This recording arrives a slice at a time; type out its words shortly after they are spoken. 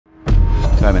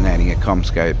Terminating a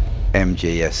Commscope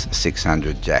MGS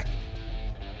 600 jack.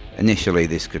 Initially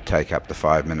this could take up to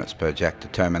 5 minutes per jack to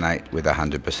terminate with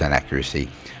 100% accuracy,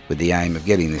 with the aim of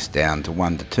getting this down to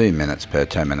 1 to 2 minutes per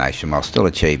termination while still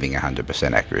achieving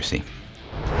 100% accuracy.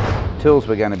 Tools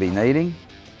we're going to be needing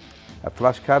are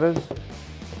flush cutters,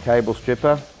 a cable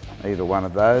stripper, either one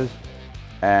of those,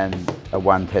 and a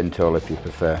 110 tool if you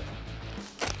prefer.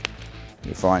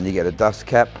 You find you get a dust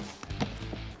cap.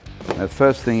 Now, the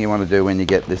first thing you want to do when you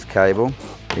get this cable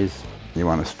is you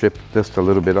want to strip just a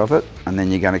little bit of it, and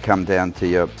then you're going to come down to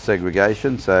your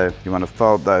segregation. So you want to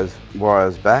fold those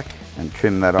wires back and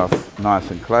trim that off nice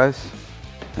and close.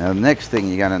 Now the next thing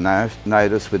you're going to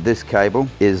notice with this cable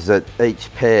is that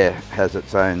each pair has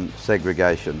its own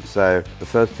segregation. So the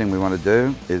first thing we want to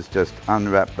do is just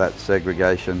unwrap that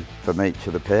segregation from each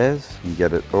of the pairs and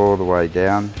get it all the way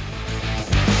down.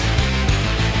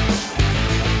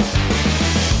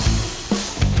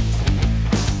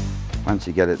 Once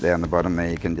you get it down the bottom there,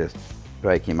 you can just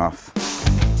break him off.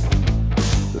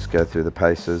 Just go through the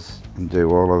paces and do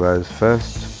all of those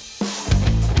first.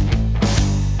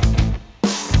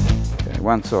 Okay,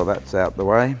 once all that's out the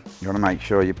way, you want to make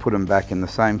sure you put them back in the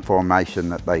same formation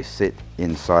that they sit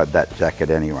inside that jacket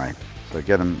anyway. So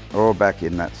get them all back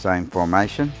in that same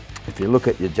formation. If you look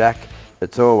at your jack,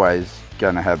 it's always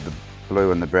going to have the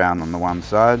blue and the brown on the one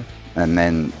side, and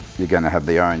then you're going to have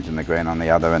the orange and the green on the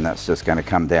other, and that's just going to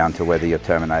come down to whether you're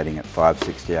terminating at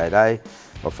 568A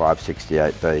or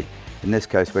 568B. In this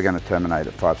case we're going to terminate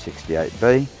at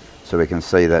 568B, so we can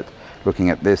see that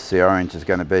looking at this, the orange is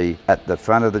going to be at the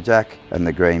front of the jack and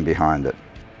the green behind it.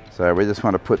 So we just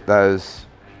want to put those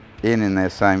in their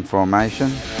same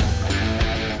formation.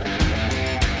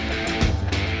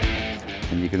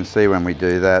 And you can see when we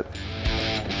do that,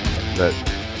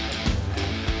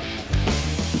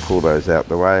 pull those out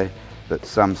the way, that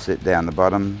some sit down the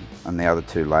bottom and the other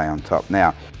two lay on top.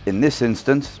 Now, in this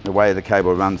instance, the way the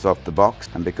cable runs off the box,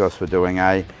 and because we're doing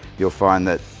A, you'll find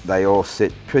that they all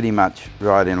sit pretty much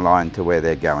right in line to where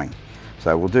they're going.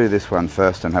 So we'll do this one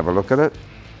first and have a look at it.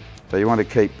 So you want to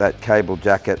keep that cable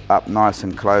jacket up nice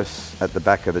and close at the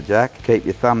back of the jack. Keep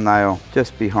your thumbnail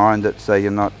just behind it so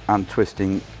you're not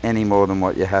untwisting any more than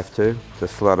what you have to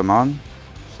slot them on.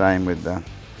 Same with the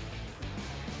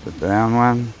brown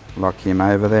one. Lock him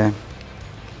over there,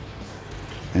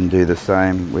 and do the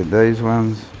same with these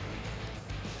ones.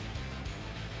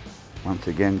 Once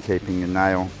again, keeping your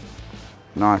nail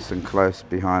nice and close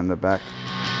behind the back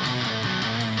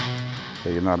so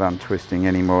you're not untwisting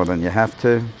any more than you have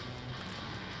to.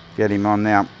 Get him on.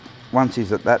 Now once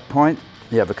he's at that point,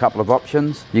 you have a couple of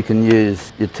options. You can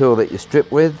use your tool that you strip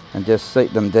with and just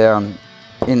seat them down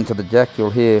into the jack. You'll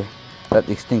hear that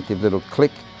distinctive little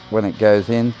click when it goes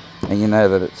in, and you know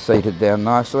that it's seated down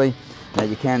nicely. Now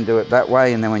you can do it that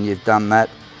way, and then when you've done that,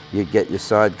 you get your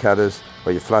side cutters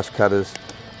or your flush cutters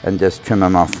and just trim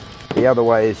them off. The other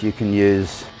way is you can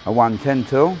use a 110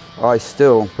 tool. I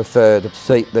still prefer to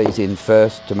seat these in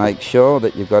first to make sure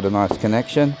that you've got a nice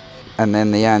connection, and then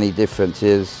the only difference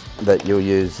is that you'll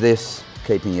use this,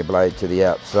 keeping your blade to the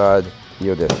outside.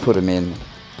 You'll just put them in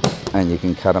and you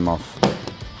can cut them off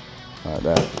like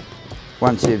that.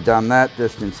 Once you've done that,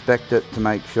 just inspect it to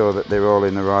make sure that they're all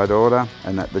in the right order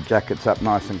and that the jacket's up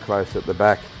nice and close at the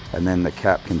back, and then the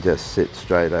cap can just sit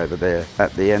straight over there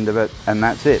at the end of it, and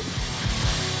that's it.